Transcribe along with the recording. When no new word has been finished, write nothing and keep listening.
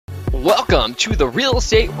Welcome to the Real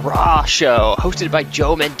Estate Raw Show, hosted by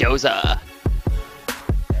Joe Mendoza.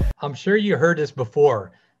 I'm sure you heard this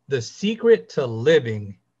before. The secret to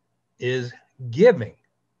living is giving.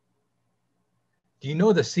 Do you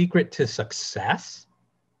know the secret to success?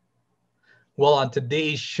 Well, on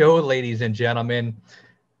today's show, ladies and gentlemen,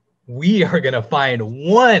 we are going to find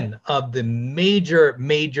one of the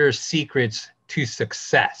major secrets to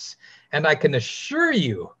success. And I can assure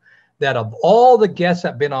you that of all the guests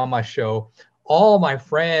that have been on my show, all my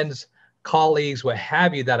friends, colleagues, what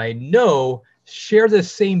have you, that I know share the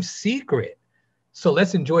same secret. So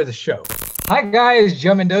let's enjoy the show. Hi guys,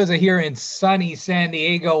 Joe Mendoza here in sunny San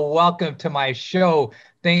Diego. Welcome to my show.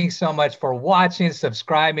 Thanks so much for watching,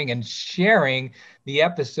 subscribing, and sharing the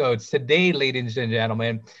episodes. Today, ladies and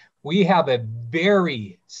gentlemen, we have a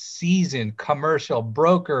very seasoned commercial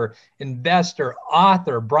broker, investor,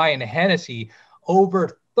 author, Brian Hennessey,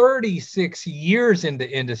 over 36 years in the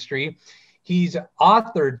industry. He's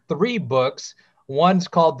authored 3 books. One's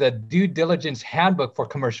called the Due Diligence Handbook for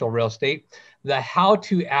Commercial Real Estate, the How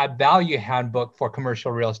to Add Value Handbook for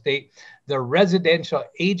Commercial Real Estate, the Residential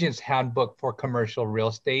Agent's Handbook for Commercial Real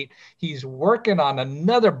Estate. He's working on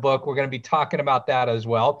another book. We're going to be talking about that as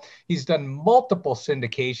well. He's done multiple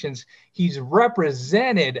syndications. He's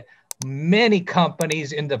represented many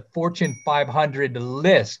companies in the Fortune 500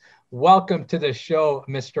 list. Welcome to the show,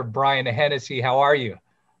 Mr. Brian Hennessey. How are you?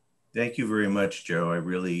 Thank you very much, Joe. I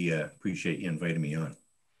really appreciate you inviting me on.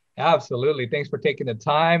 Absolutely. Thanks for taking the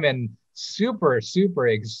time, and super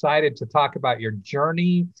excited to talk about your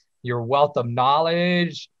journey, your wealth of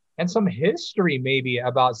knowledge, and some history maybe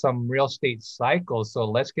about some real estate cycles. So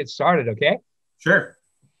let's get started, okay? Sure.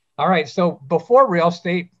 All right. So before real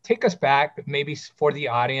estate, take us back maybe for the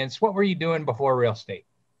audience. What were you doing before real estate?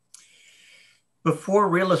 Before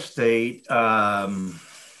real estate, well,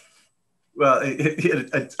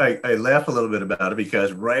 I laugh a little bit about it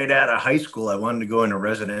because right out of high school, I wanted to go into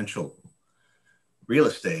residential real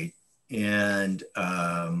estate. And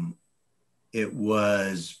it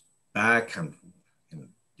was back, I'm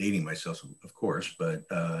dating myself, of course, but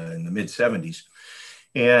in the mid 70s.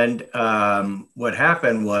 And what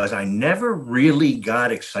happened was I never really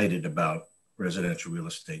got excited about residential real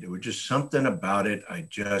estate. It was just something about it. I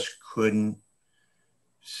just couldn't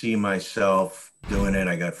see myself doing it.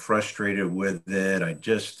 I got frustrated with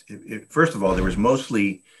it. First of all, there was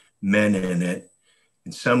mostly men in it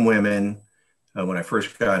and some women when I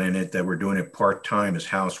first got in it that were doing it part-time as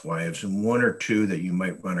housewives, and 1 or 2 that you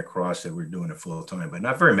might run across that were doing it full-time, but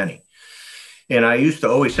not very many. And I used to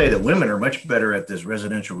always say that women are much better at this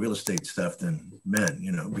residential real estate stuff than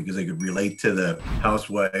men, because they could relate to the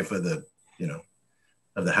housewife of the,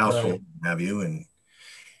 of the household, right, have you.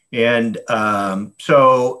 And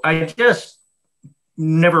so I just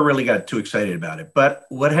never really got too excited about it. But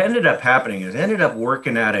what ended up happening is I ended up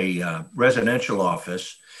working at a residential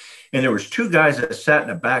office, and there was 2 guys that sat in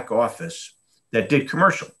a back office that did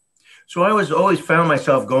commercial. So I always found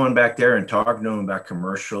myself going back there and talking to them about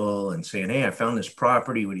commercial and saying, hey, I found this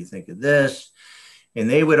property. What do you think of this? And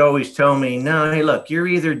they would always tell me, no, hey, look, you're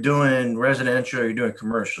either doing residential or you're doing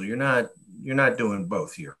commercial. You're not doing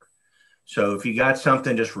both here. So if you got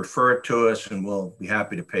something, just refer it to us and we'll be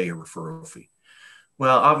happy to pay a referral fee.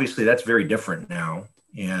 Well, obviously that's very different now.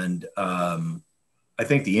 And I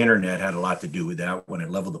think the internet had a lot to do with that when it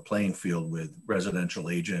leveled the playing field with residential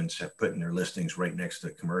agents putting their listings right next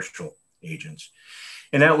to commercial agents.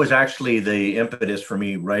 And that was actually the impetus for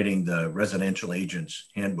me writing the Residential Agents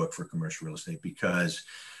Handbook for Commercial Real Estate, because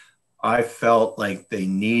I felt like they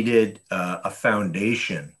needed a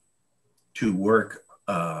foundation to work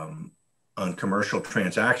on commercial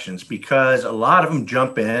transactions, because a lot of them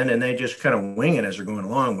jump in and they just kind of wing it as they're going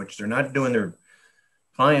along, which they're not doing their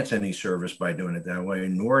clients any service by doing it that way,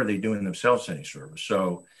 nor are they doing themselves any service.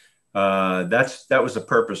 So that was the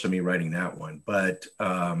purpose of me writing that one. But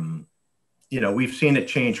we've seen it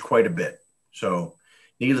change quite a bit. So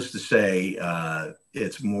needless to say,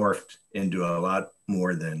 it's morphed into a lot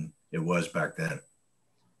more than it was back then.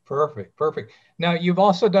 Perfect. Now, you've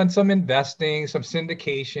also done some investing, some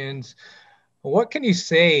syndications. What can you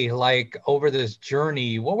say, like, over this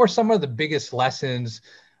journey? What were some of the biggest lessons,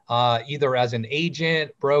 either as an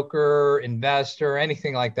agent, broker, investor,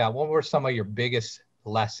 anything like that? What were some of your biggest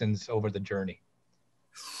lessons over the journey?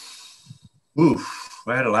 Oof,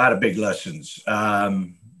 I had a lot of big lessons.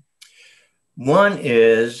 One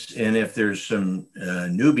is, and if there's some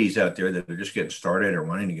newbies out there that are just getting started or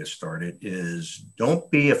wanting to get started, is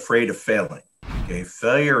don't be afraid of failing. Okay,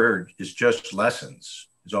 failure is just lessons.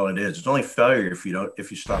 Is all it is. It's only failure if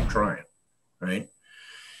you stop trying, right?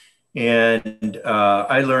 And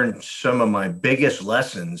I learned some of my biggest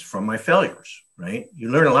lessons from my failures, right? You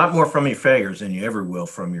learn a lot more from your failures than you ever will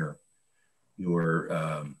from your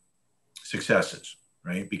successes,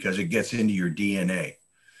 right? Because it gets into your DNA.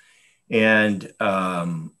 And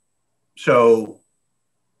so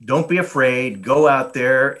don't be afraid. Go out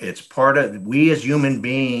there. It's part of, we as human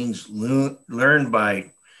beings learn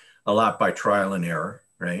a lot by trial and error,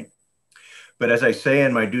 right? But as I say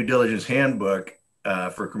in my due diligence handbook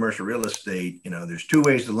for commercial real estate, there's two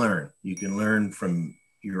ways to learn. You can learn from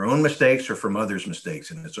your own mistakes or from others'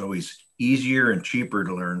 mistakes. And it's always easier and cheaper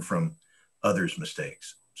to learn from others'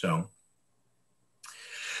 mistakes. So,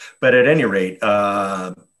 but at any rate,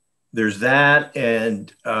 there's that.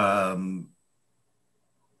 And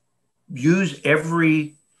use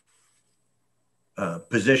every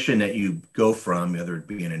position that you go from, whether it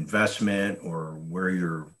be an investment or where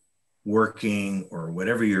you're working or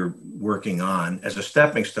whatever you're working on, as a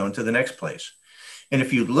stepping stone to the next place. And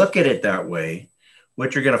if you look at it that way,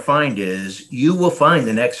 what you're going to find is you will find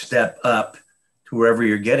the next step up to wherever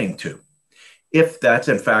you're getting to, if that's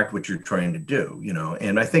in fact what you're trying to do,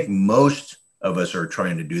 And I think most of us are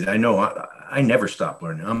trying to do that. I know I never stop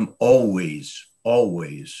learning. I'm always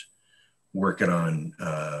working on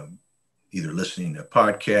either listening to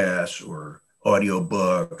podcasts or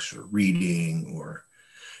audiobooks or reading or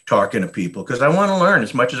talking to people, because I want to learn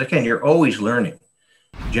as much as I can. You're always learning.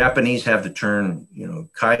 Japanese have the term,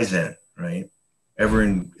 kaizen, right?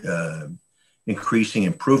 Ever increasing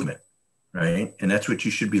improvement, right? And that's what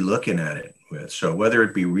you should be looking at it with. So whether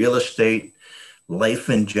it be real estate, life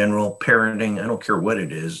in general, parenting, I don't care what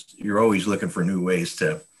it is, you're always looking for new ways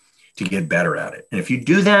to get better at it. And if you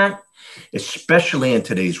do that, especially in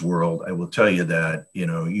today's world, I will tell you that,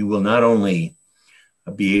 you will not only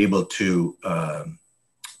be able to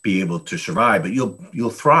survive, but you'll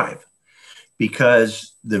thrive.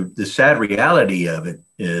 Because the sad reality of it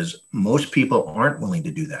is most people aren't willing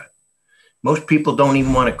to do that. Most people don't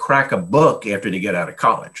even want to crack a book after they get out of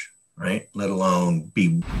college, right? Let alone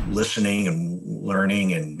be listening and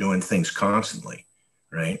learning and doing things constantly,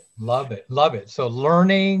 right? Love it. Love it. So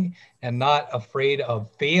learning and not afraid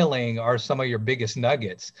of failing are some of your biggest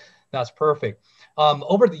nuggets. That's perfect.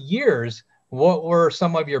 Over the years, what were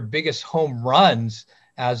some of your biggest home runs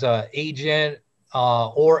as an agent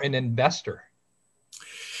or an investor?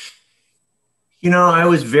 I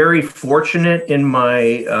was very fortunate in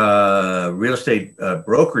my real estate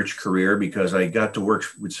brokerage career because I got to work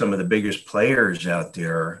with some of the biggest players out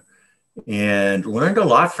there and learned a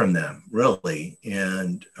lot from them, really.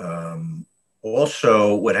 And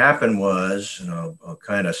also what happened was, and I'll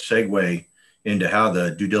kind of segue into how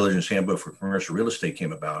the due diligence handbook for commercial real estate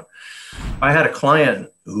came about. I had a client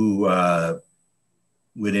who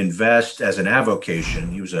would invest as an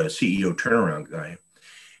avocation. He was a CEO turnaround guy.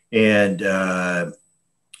 And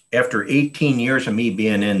after 18 years of me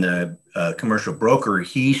being in the commercial broker,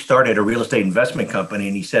 he started a real estate investment company.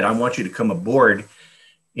 And he said, I want you to come aboard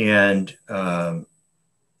and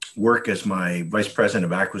work as my vice president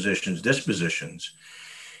of acquisitions dispositions.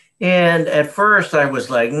 And at first I was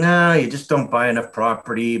like, no, you just don't buy enough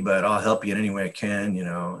property, but I'll help you in any way I can,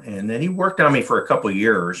 And then he worked on me for a couple of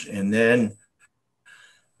years. And then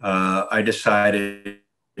I decided,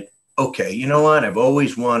 okay, you know what? I've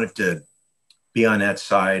always wanted to be on that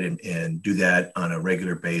side and do that on a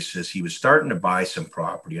regular basis. He was starting to buy some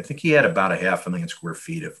property. I think he had about 500,000 square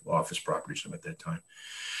feet of office property at that time.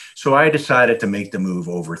 So I decided to make the move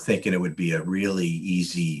over, thinking it would be a really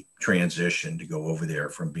easy transition to go over there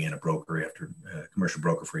from being a broker after a commercial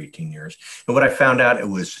broker for 18 years. And what I found out, it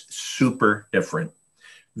was super different,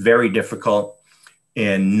 very difficult,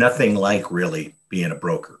 and nothing like really being a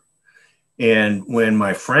broker. And when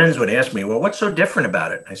my friends would ask me, well, what's so different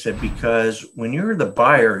about it? I said, because when you're the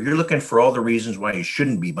buyer, you're looking for all the reasons why you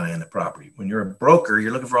shouldn't be buying the property. When you're a broker,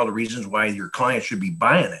 you're looking for all the reasons why your client should be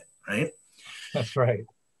buying it, right? That's right.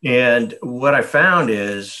 And what I found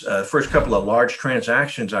is the first couple of large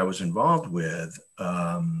transactions I was involved with,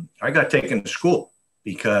 I got taken to school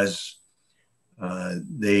because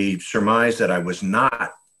they surmised that I was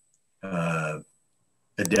not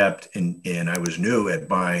adept and I was new at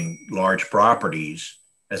buying large properties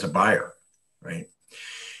as a buyer, right?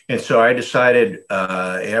 And so I decided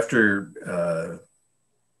after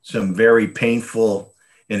some very painful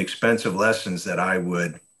and expensive lessons that I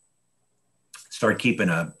would start keeping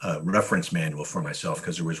a reference manual for myself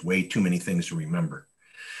because there was way too many things to remember.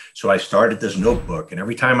 So I started this notebook, and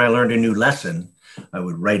every time I learned a new lesson, I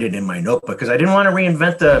would write it in my notebook because I didn't want to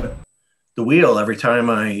reinvent the wheel every time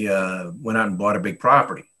I went out and bought a big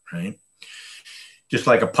property, right? Just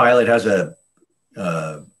like a pilot has a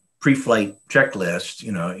pre-flight checklist.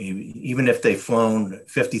 Even if they've flown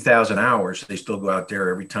 50,000 hours, they still go out there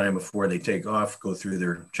every time before they take off, go through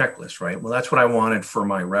their checklist, right? Well, that's what I wanted for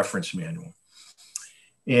my reference manual.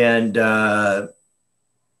 And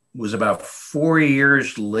was about 4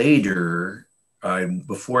 years later,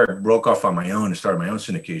 before I broke off on my own and started my own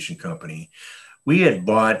syndication company, we had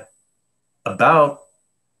bought about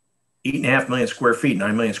 8.5 million square feet,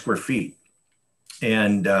 9 million square feet,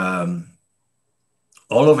 and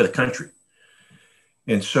all over the country.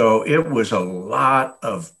 And so it was a lot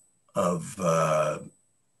of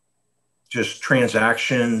just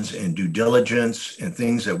transactions and due diligence and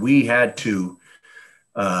things that we had to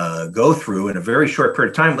go through in a very short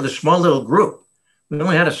period of time with a small little group. We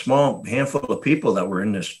only had a small handful of people that were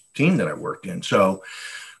in this team that I worked in. So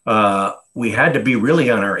we had to be really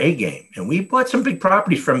on our A game. And we bought some big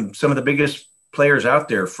properties from some of the biggest players out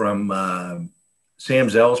there, from Sam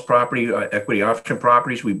Zell's property, equity option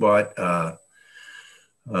properties. We bought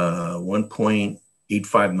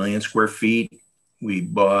 1.85 million square feet. We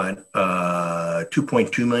bought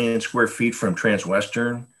 2.2 million square feet from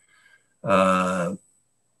Transwestern.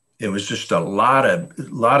 It was just a lot of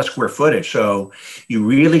square footage. So you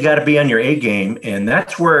really got to be on your A game. And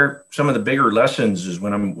that's where some of the bigger lessons is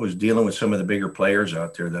when I was dealing with some of the bigger players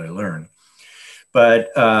out there that I learned.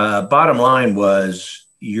 But bottom line was,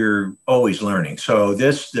 you're always learning. So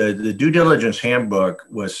the due diligence handbook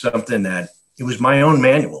was something that, it was my own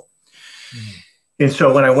manual. Mm-hmm. And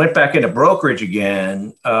so when I went back into brokerage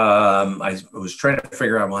again, I was trying to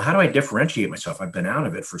figure out, well, how do I differentiate myself? I've been out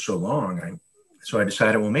of it for so long. So I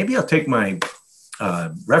decided, well, maybe I'll take my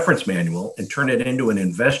reference manual and turn it into an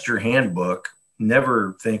investor handbook,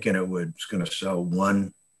 never thinking it was going to sell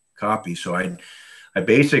one copy. So I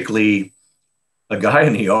basically, a guy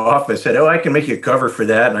in the office said, oh, I can make you a cover for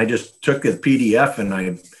that. And I just took the PDF and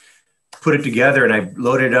I put it together and I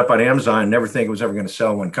loaded it up on Amazon, never think it was ever going to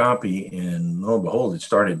sell one copy. And lo and behold, it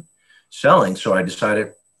started selling. So I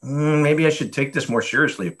decided, maybe I should take this more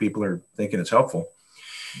seriously if people are thinking it's helpful.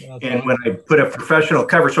 And when I put a professional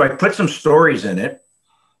cover, so I put some stories in it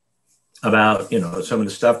about, some of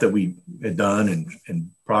the stuff that we had done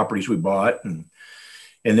and properties we bought. And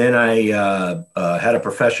then I had a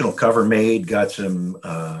professional cover made, got some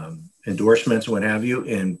endorsements and what have you,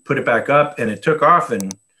 and put it back up, and it took off,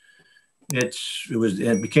 and it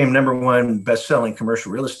became #1 best-selling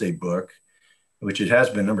commercial real estate book, which it has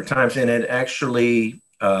been a number of times. And it actually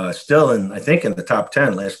still I think in the top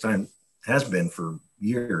 10 last time, has been for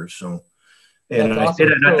years. So, and I say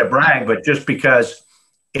that not to brag, but just because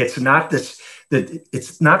it's not the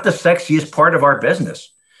sexiest part of our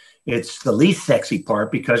business. It's the least sexy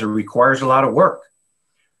part because it requires a lot of work.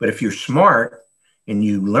 But if you're smart and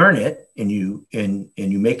you learn it and you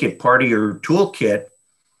make it part of your toolkit,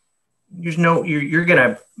 you're going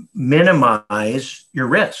to minimize your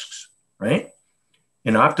risks, right?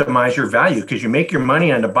 And optimize your value, because you make your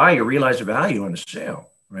money on the buy, you realize the value on the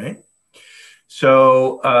sale, right?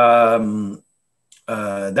 So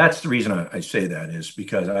that's the reason I say that, is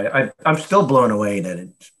because I'm still blown away that it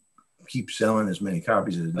keeps selling as many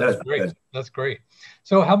copies as it does. Great. That's great.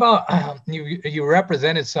 So how about you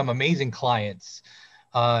represented some amazing clients,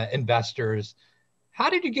 investors. How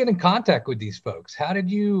did you get in contact with these folks? How did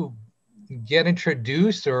you get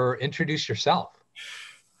introduced or introduce yourself?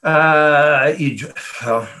 Okay,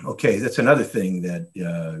 that's another thing that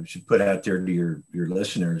you should put out there to your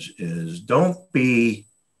listeners is, don't be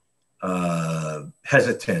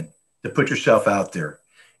hesitant to put yourself out there.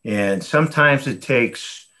 And sometimes it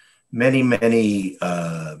takes many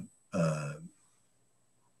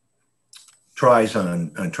tries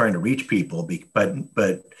on trying to reach people, but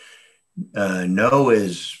no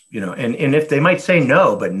is, and if they might say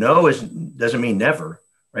no, but no doesn't mean never.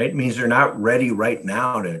 Right? It means they're not ready right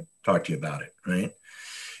now to talk to you about it, right?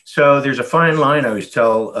 So there's a fine line I always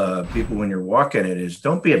tell people when you're walking it is,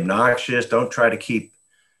 don't be obnoxious. Don't try to keep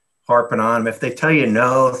harping on them. If they tell you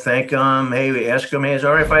no, thank them. Hey, ask them, hey, is it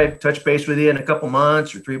all right if I touch base with you in a couple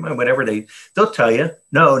months or 3 months, whatever. They'll tell you,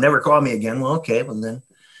 no, never call me again. Well, okay, well then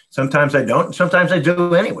sometimes I don't. Sometimes I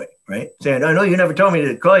do anyway, right? Saying, I know you never told me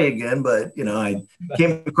to call you again, but I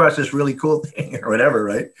came across this really cool thing or whatever,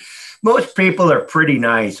 right? Most people are pretty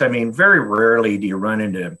nice. I mean, very rarely do you run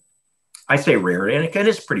into, I say rare, and it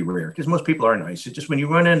is pretty rare because most people are nice. It's just when you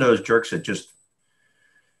run into those jerks that just,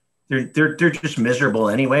 they're just miserable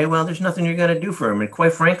anyway. Well, there's nothing you're going to do for them. And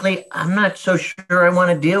quite frankly, I'm not so sure I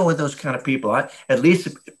want to deal with those kind of people. At least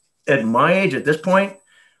at my age, at this point,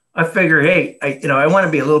 I figure, hey, I want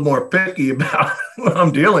to be a little more picky about what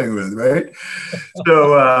I'm dealing with, right?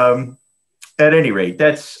 So, at any rate,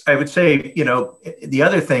 I would say, the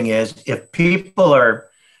other thing is, if people are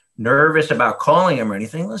nervous about calling them or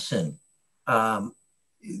anything, listen,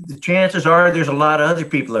 the chances are there's a lot of other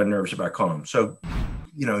people that are nervous about calling them. So,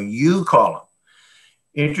 you call them,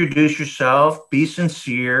 introduce yourself, be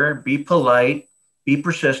sincere, be polite, be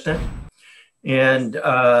persistent. And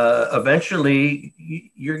eventually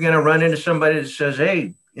you're going to run into somebody that says,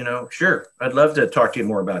 hey, sure, I'd love to talk to you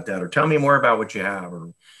more about that, or tell me more about what you have,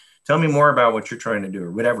 or tell me more about what you're trying to do,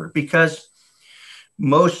 or whatever. Because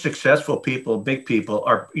most successful people, big people,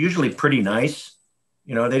 are usually pretty nice.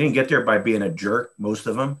 They didn't get there by being a jerk, most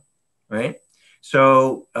of them, right?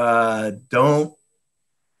 So don't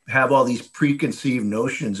have all these preconceived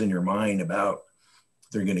notions in your mind about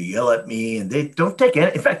they're going to yell at me, and they don't take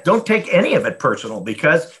any, in fact, don't take any of it personal,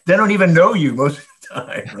 because they don't even know you most of the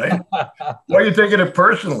time, right? Why are you taking it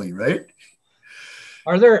personally, right?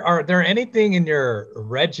 Are there anything in your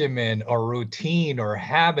regimen or routine or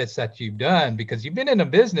habits that you've done, because you've been in a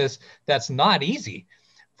business that's not easy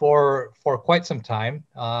for quite some time,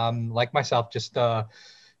 like myself, just a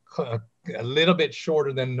little bit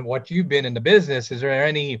shorter than what you've been in the business. Is there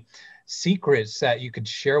any secrets that you could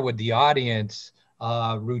share with the audience,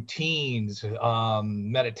 routines,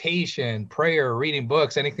 meditation, prayer, reading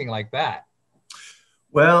books, anything like that?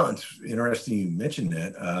 Well, it's interesting you mentioned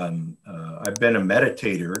that. I've been a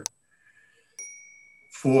meditator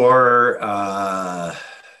for about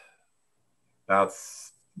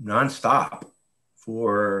nonstop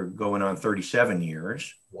for going on 37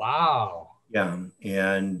 years. Wow. Yeah,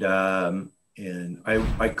 and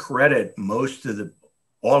I credit most of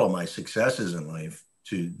all of my successes in life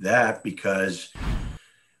to that, because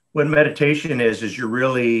what meditation is you're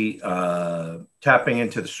really tapping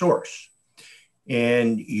into the source.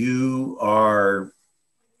 And I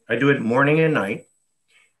do it morning and night.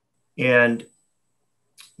 And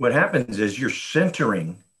what happens is you're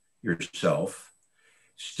centering yourself,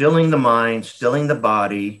 stilling the mind, stilling the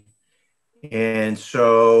body. And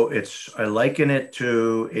so I liken it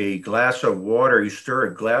to a glass of water. You stir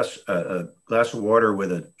a glass of water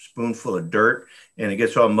with a spoonful of dirt, and it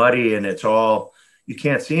gets all muddy, and you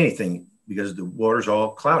can't see anything because the water's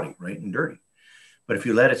all cloudy, right, and dirty. But if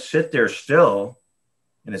you let it sit there still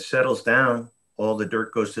and it settles down, all the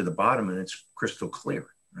dirt goes to the bottom and it's crystal clear,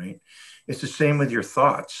 right? It's the same with your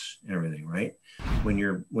thoughts and everything, right? When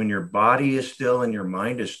your body is still and your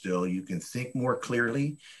mind is still, you can think more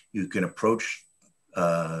clearly. You can approach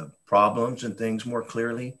problems and things more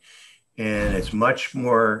clearly. And it's much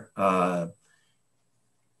more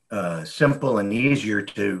simple and easier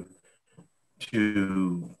to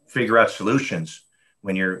figure out solutions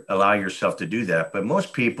when you allow yourself to do that. But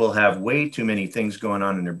most people have way too many things going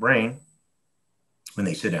on in their brain when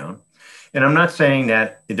they sit down. And I'm not saying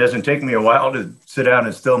that it doesn't take me a while to sit down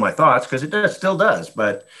and still my thoughts, because it still does,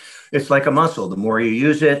 but it's like a muscle. The more you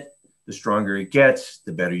use it, the stronger it gets,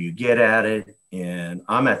 the better you get at it. And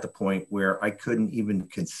I'm at the point where I couldn't even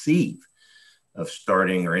conceive of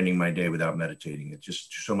starting or ending my day without meditating. It's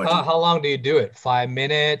just so much. How long do you do it? 5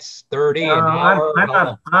 minutes, 30, an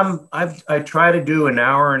hour? I try to do an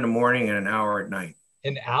hour in the morning and an hour at night.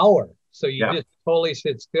 An hour. So you just totally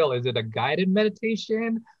sit still. Is it a guided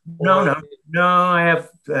meditation? No. I have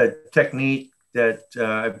a technique that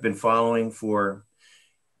I've been following for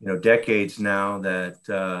decades now.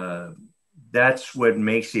 That's what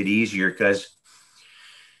makes it easier, because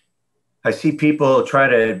I see people try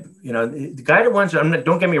to, the guided ones.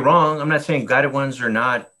 Don't get me wrong. I'm not saying guided ones are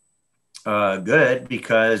not good,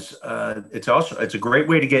 because it's a great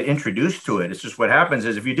way to get introduced to it. It's just what happens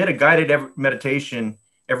is if you did a guided meditation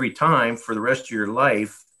every time for the rest of your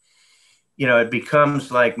life, it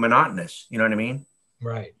becomes like monotonous. You know what I mean?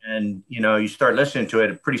 Right. And you start listening to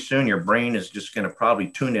it, pretty soon your brain is just going to probably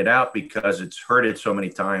tune it out, because it's heard it so many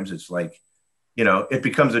times. It's like, it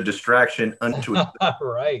becomes a distraction unto itself.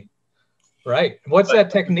 Right. What's that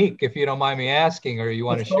technique, if you don't mind me asking, or you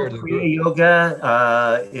want to share the group? Kriya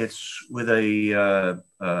Yoga. It's with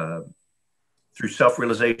through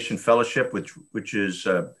Self-Realization Fellowship, which is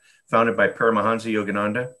founded by Paramahansa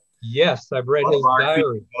Yogananda. Yes, I've read his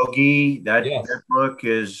diary. Yogi. That book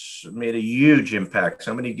has made a huge impact.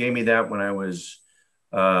 Somebody gave me that when I was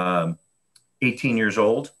 18 years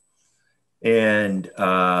old, and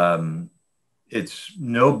it's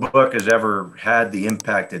no book has ever had the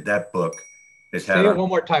impact that book has had. Say it one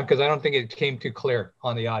more time, because I don't think it came too clear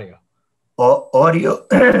on the audio.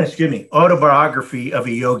 Excuse me. Autobiography of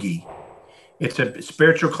a Yogi. It's a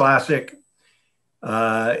spiritual classic.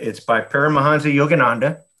 It's by Paramahansa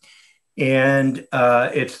Yogananda, and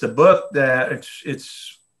it's the book that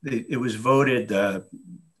it was voted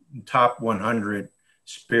top 100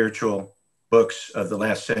 spiritual books of the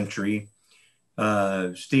last century.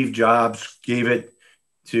 Steve Jobs gave it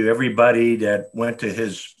to everybody that went to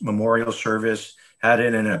his memorial service, had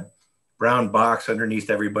it in a brown box underneath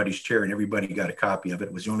everybody's chair, and everybody got a copy of it.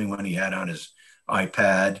 It was the only one he had on his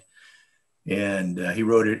iPad. And he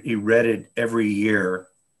read it every year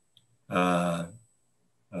that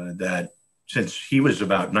since he was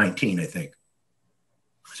about 19, I think.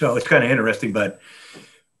 So it's kind of interesting, but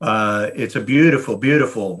it's a beautiful,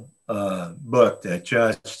 beautiful book that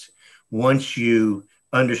just, once you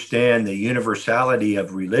understand the universality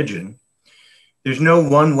of religion, there's no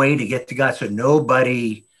one way to get to God. So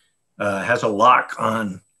nobody has a lock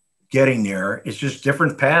on getting there. It's just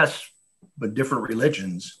different paths, but different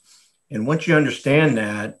religions. And once you understand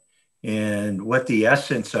that and what the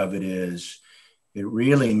essence of it is, it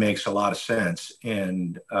really makes a lot of sense.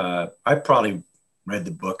 And I probably read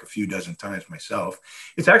the book a few dozen times myself.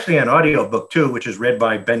 It's actually an audio book too, which is read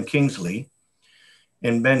by Ben Kingsley.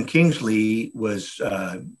 And Ben Kingsley was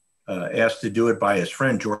asked to do it by his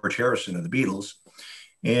friend, George Harrison of the Beatles.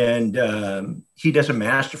 And he does a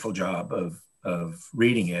masterful job of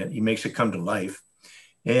reading it. He makes it come to life.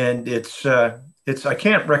 And it's I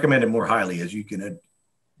can't recommend it more highly, as you can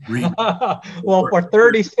read. Well, for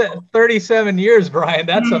 37 years, Brian,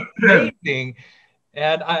 that's amazing.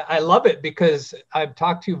 And I love it because I've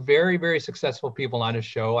talked to very, very successful people on his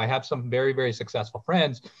show. I have some very, very successful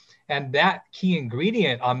friends. And that key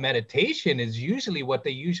ingredient on meditation is usually what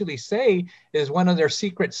they usually say is one of their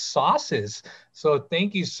secret sauces. So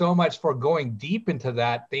thank you so much for going deep into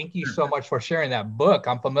that. Thank you so much for sharing that book.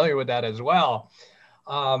 I'm familiar with that as well.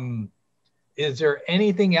 Is there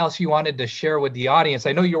anything else you wanted to share with the audience?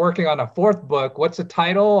 I know you're working on a fourth book. What's the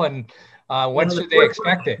title, and when should they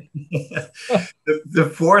expect it? The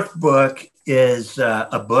fourth book is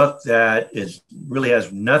a book that really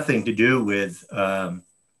has nothing to do with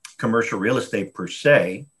commercial real estate per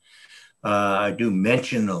se. I do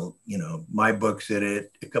mention, my books in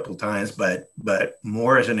it a couple of times, but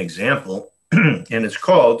more as an example, and it's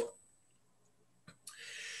called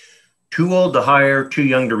Too Old to Hire, Too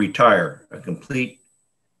Young to Retire, a complete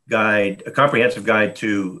guide, a comprehensive guide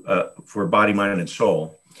for body, mind, and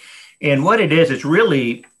soul. And what it is, it's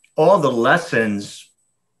really all the lessons,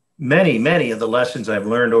 many of the lessons I've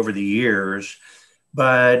learned over the years,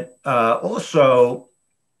 but also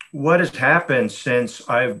what has happened since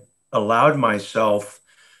I've allowed myself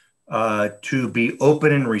to be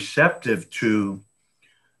open and receptive to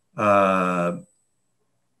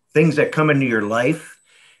things that come into your life.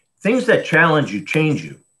 Things that challenge you, change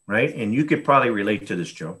you, right? And you could probably relate to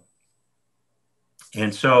this, Joe.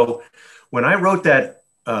 And so when I wrote that,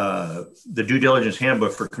 the Due Diligence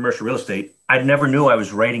Handbook for Commercial Real Estate, I never knew I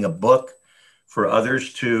was writing a book for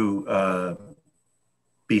others to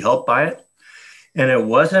be helped by it. And it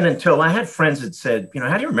wasn't until I had friends that said,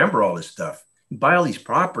 how do you remember all this stuff? You buy all these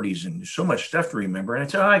properties and there's so much stuff to remember. And I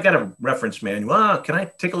said, I got a reference manual. Oh, can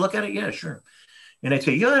I take a look at it? Yeah, sure. And I'd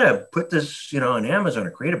say, you ought to put this, on Amazon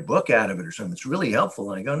or create a book out of it or something. It's really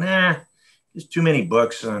helpful. And I go, nah, there's too many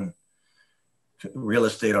books on real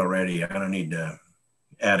estate already. I don't need to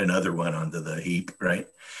add another one onto the heap, right?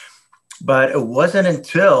 But it wasn't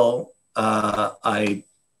until I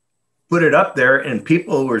put it up there and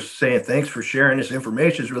people were saying, thanks for sharing this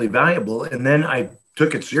information. It's really valuable. And then I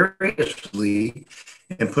took it seriously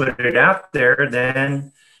and put it out there.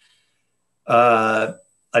 Then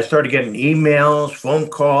I started getting emails, phone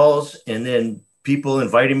calls, and then people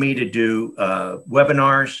invited me to do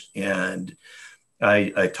webinars, and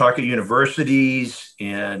I talk at universities,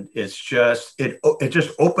 and it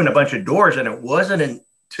just opened a bunch of doors. And it wasn't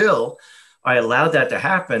until I allowed that to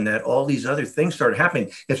happen that all these other things started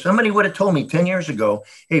happening. If somebody would have told me 10 years ago,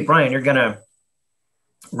 hey, Brian, you're going to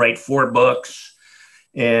write 4 books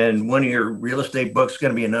and one of your real estate books is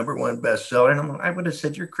going to be a #1 bestseller, and I would have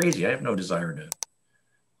said, you're crazy. I have no desire to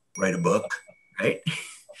write a book, right?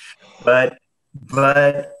 but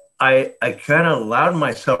I kind of allowed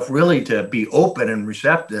myself really to be open and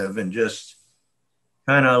receptive and just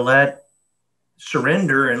kind of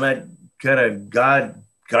surrender and let kind of God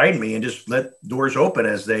guide me and just let doors open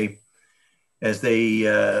as they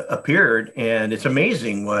appeared. And it's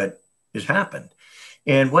amazing what has happened.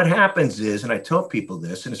 And what happens is, and I tell people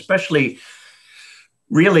this, and especially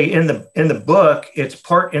really in the book, it's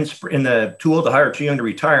part in the Too Old to Hire, Too Young to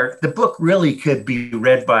Retire. The book really could be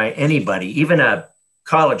read by anybody, even a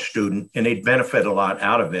college student, and they'd benefit a lot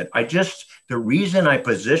out of it. The reason I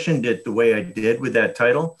positioned it the way I did with that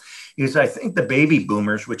title is I think the baby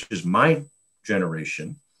boomers, which is my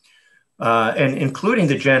generation, and including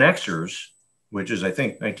the Gen Xers, which is, I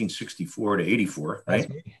think, 1964 to 84,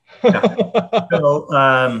 right? Yeah.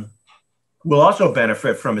 So, will also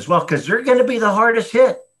benefit from as well, because they're going to be the hardest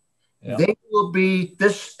hit. Yeah. They will be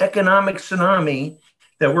this economic tsunami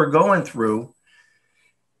that we're going through.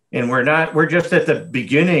 And we're just at the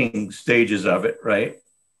beginning stages of it, right?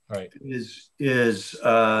 Right. Is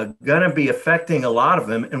going to be affecting a lot of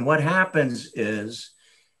them. And what happens is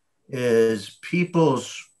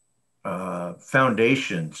people's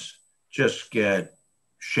foundations just get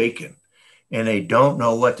shaken, and they don't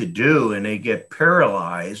know what to do, and they get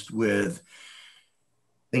paralyzed with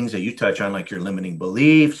things that you touch on, like your limiting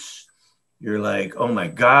beliefs. You're like, oh my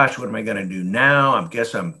gosh, what am I going to do now? I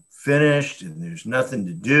guess I'm finished, and there's nothing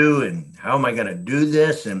to do, and how am I going to do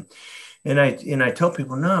this? And I tell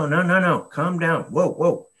people, no, calm down.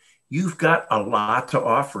 Whoa. You've got a lot to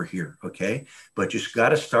offer here, okay? But you just got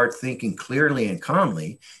to start thinking clearly and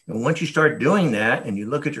calmly. And once you start doing that and you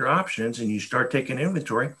look at your options and you start taking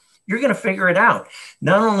inventory, you're going to figure it out.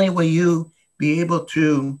 Not only will you be able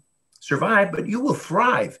to survive, but you will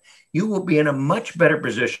thrive. You will be in a much better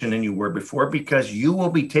position than you were before, because you will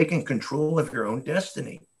be taking control of your own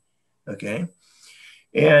destiny, okay?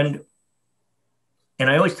 And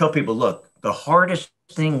I always tell people, look, the hardest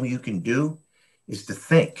thing you can do is to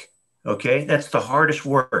think, okay? That's the hardest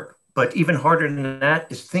work. But even harder than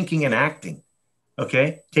that is thinking and acting,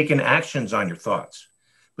 okay? Taking actions on your thoughts.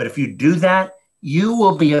 But if you do that, you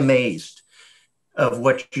will be amazed of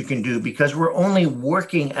what you can do, because we're only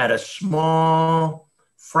working at a small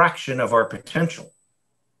fraction of our potential,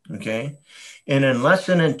 okay? And unless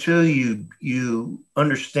and until you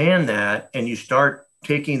understand that and you start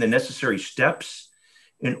taking the necessary steps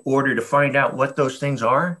in order to find out what those things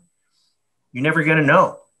are, you're never going to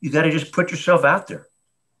know. You got to just put yourself out there,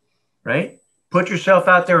 right? Put yourself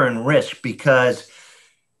out there and risk, because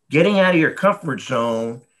getting out of your comfort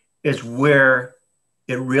zone is where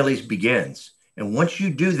it really begins. And once you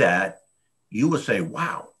do that, you will say,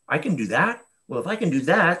 wow, I can do that. Well, if I can do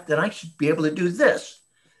that, then I should be able to do this,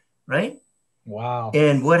 right? Wow.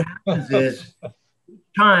 And what happens is,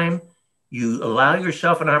 time you allow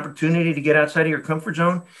yourself an opportunity to get outside of your comfort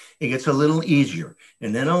zone, it gets a little easier,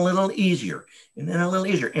 and then a little easier, and then a little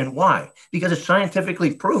easier. And why? Because it's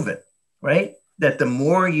scientifically proven, right? That the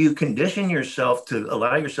more you condition yourself to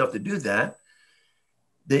allow yourself to do that,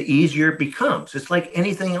 the easier it becomes. It's like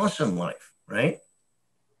anything else in life, right?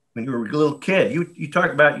 When you were a little kid, you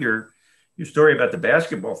talk about your story about the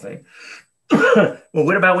basketball thing. Well,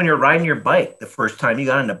 what about when you're riding your bike the first time you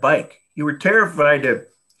got on the bike? You were terrified to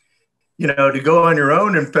go on your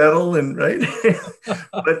own and pedal, and right.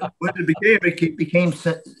 But what it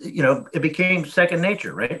became second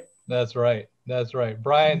nature, right? That's right.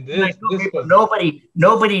 Brian,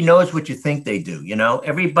 nobody knows what you think they do.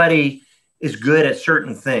 Everybody is good at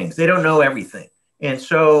certain things. They don't know everything. And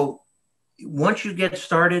so once you get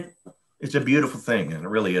started, it's a beautiful thing, and it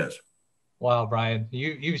really is. Wow, Brian,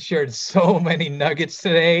 you've shared so many nuggets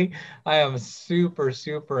today. I am super,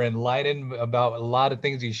 super enlightened about a lot of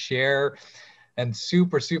things you share, and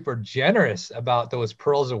super, super generous about those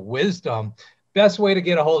pearls of wisdom. Best way to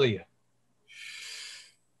get a hold of you?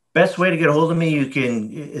 Best way to get a hold of me,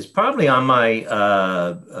 is probably on my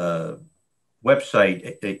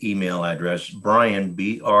website email address, Brian,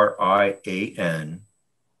 BRIAN,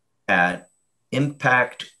 at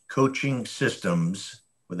impactcoachingsystems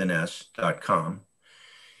with an S.com.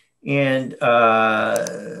 And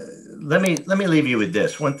let me leave you with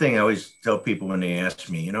this. One thing I always tell people when they ask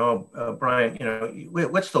me, Brian,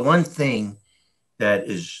 what's the one thing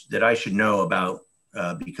that I should know about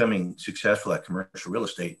becoming successful at commercial real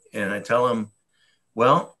estate? And I tell them,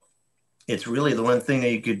 well, it's really the one thing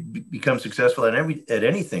that you could become successful at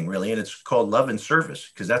anything, really. And it's called love and service,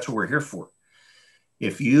 because that's what we're here for.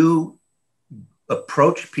 If you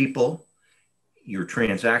approach people, your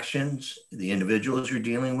transactions, the individuals you're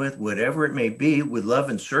dealing with, whatever it may be, with love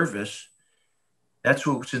and service,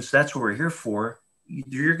 since that's what we're here for,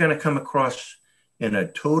 you're going to come across in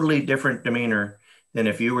a totally different demeanor than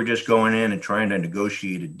if you were just going in and trying to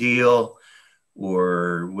negotiate a deal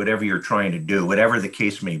or whatever you're trying to do, whatever the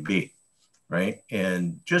case may be, right?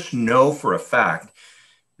 And just know for a fact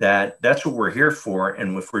that that's what we're here for.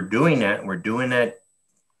 And if we're doing that, and we're doing that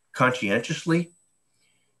conscientiously,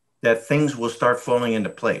 that things will start falling into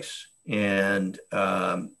place. And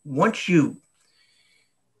I'm so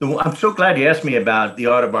glad you asked me about the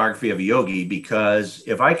autobiography of a yogi, because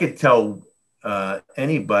if I could tell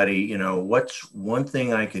anybody, what's one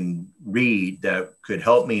thing I can read that could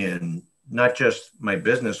help me in not just my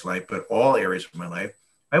business life, but all areas of my life,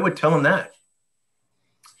 I would tell them that.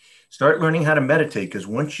 Start learning how to meditate, because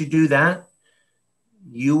once you do that,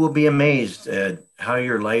 you will be amazed at how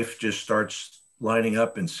your life just starts lining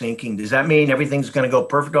up and syncing. Does that mean everything's going to go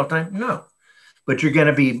perfect all the time? No, but you're going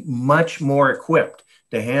to be much more equipped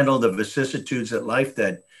to handle the vicissitudes of life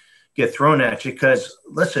that get thrown at you. Because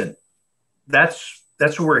listen, that's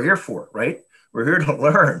what we're here for, right? We're here to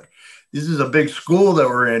learn. This is a big school that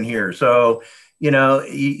we're in here. So, you know,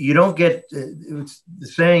 you don't get, the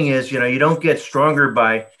saying is, you know, you don't get stronger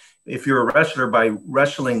by, if you're a wrestler, by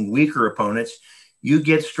wrestling weaker opponents. You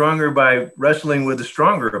get stronger by wrestling with the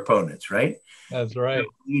stronger opponents, right? That's right.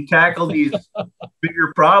 You tackle these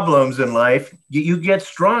bigger problems in life, you get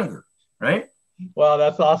stronger, right? Well,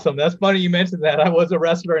 that's awesome. That's funny you mentioned that. I was a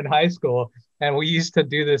wrestler in high school, and we used to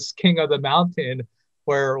do this King of the Mountain,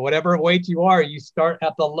 where whatever weight you are, you start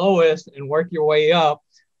at the lowest and work your way up.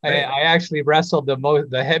 Right. I actually wrestled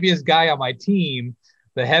the heaviest guy on my team,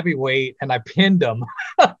 the heavyweight, and I pinned him.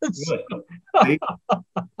 So I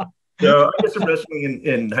did some wrestling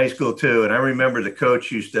in high school too, and I remember the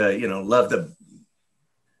coach used to, you know, love to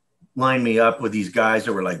line me up with these guys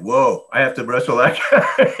that were like, "Whoa, I have to wrestle that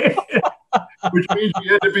guy," which means we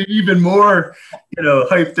had to be even more, you know,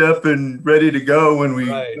 hyped up and ready to go when we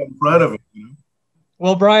got in front of him. You know?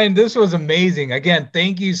 Well, Brian, this was amazing. Again,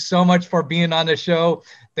 thank you so much for being on the show.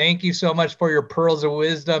 Thank you so much for your pearls of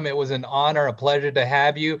wisdom. It was an honor, a pleasure to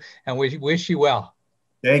have you, and we wish you well.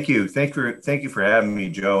 Thank you. Thank you for having me,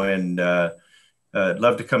 Joe. And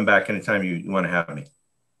love to come back anytime you want to have me.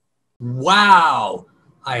 Wow.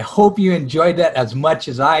 I hope you enjoyed that as much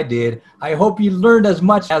as I did. I hope you learned as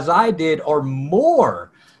much as I did or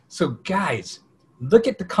more. So guys, look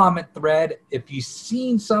at the comment thread. If you've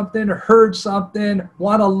seen something or heard something,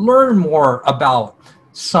 want to learn more about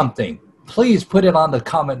something, please put it on the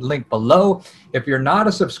comment link below. If you're not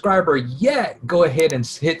a subscriber yet, go ahead and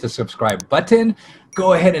hit the subscribe button.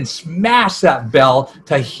 Go ahead and smash that bell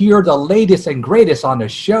to hear the latest and greatest on the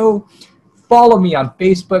show. Follow me on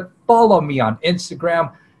Facebook. Follow me on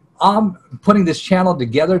Instagram. I'm putting this channel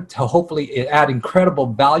together to hopefully add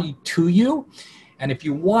incredible value to you. And if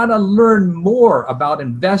you want to learn more about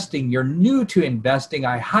investing, you're new to investing,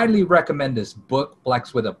 I highly recommend this book,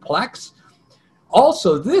 Flex with a Plex.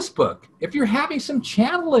 Also, this book, if you're having some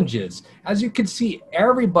challenges, as you can see,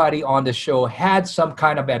 everybody on the show had some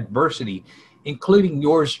kind of adversity, including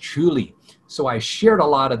yours truly. So I shared a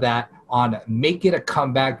lot of that on Make It a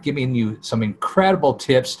Comeback, giving you some incredible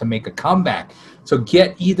tips to make a comeback. So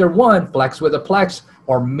get either one, Flex with a Plex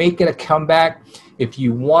or Make It a Comeback. If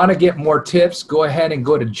you want to get more tips, go ahead and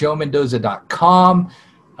go to joemendoza.com.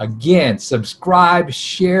 Again, subscribe,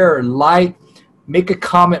 share, like, make a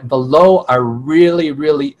comment below. I really,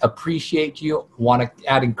 really appreciate you. Want to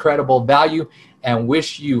add incredible value and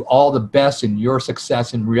wish you all the best in your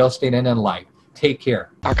success in real estate and in life. Take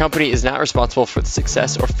care. Our company is not responsible for the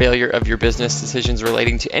success or failure of your business decisions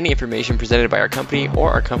relating to any information presented by our company or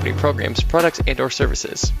our company programs, products, and/or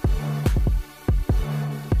services.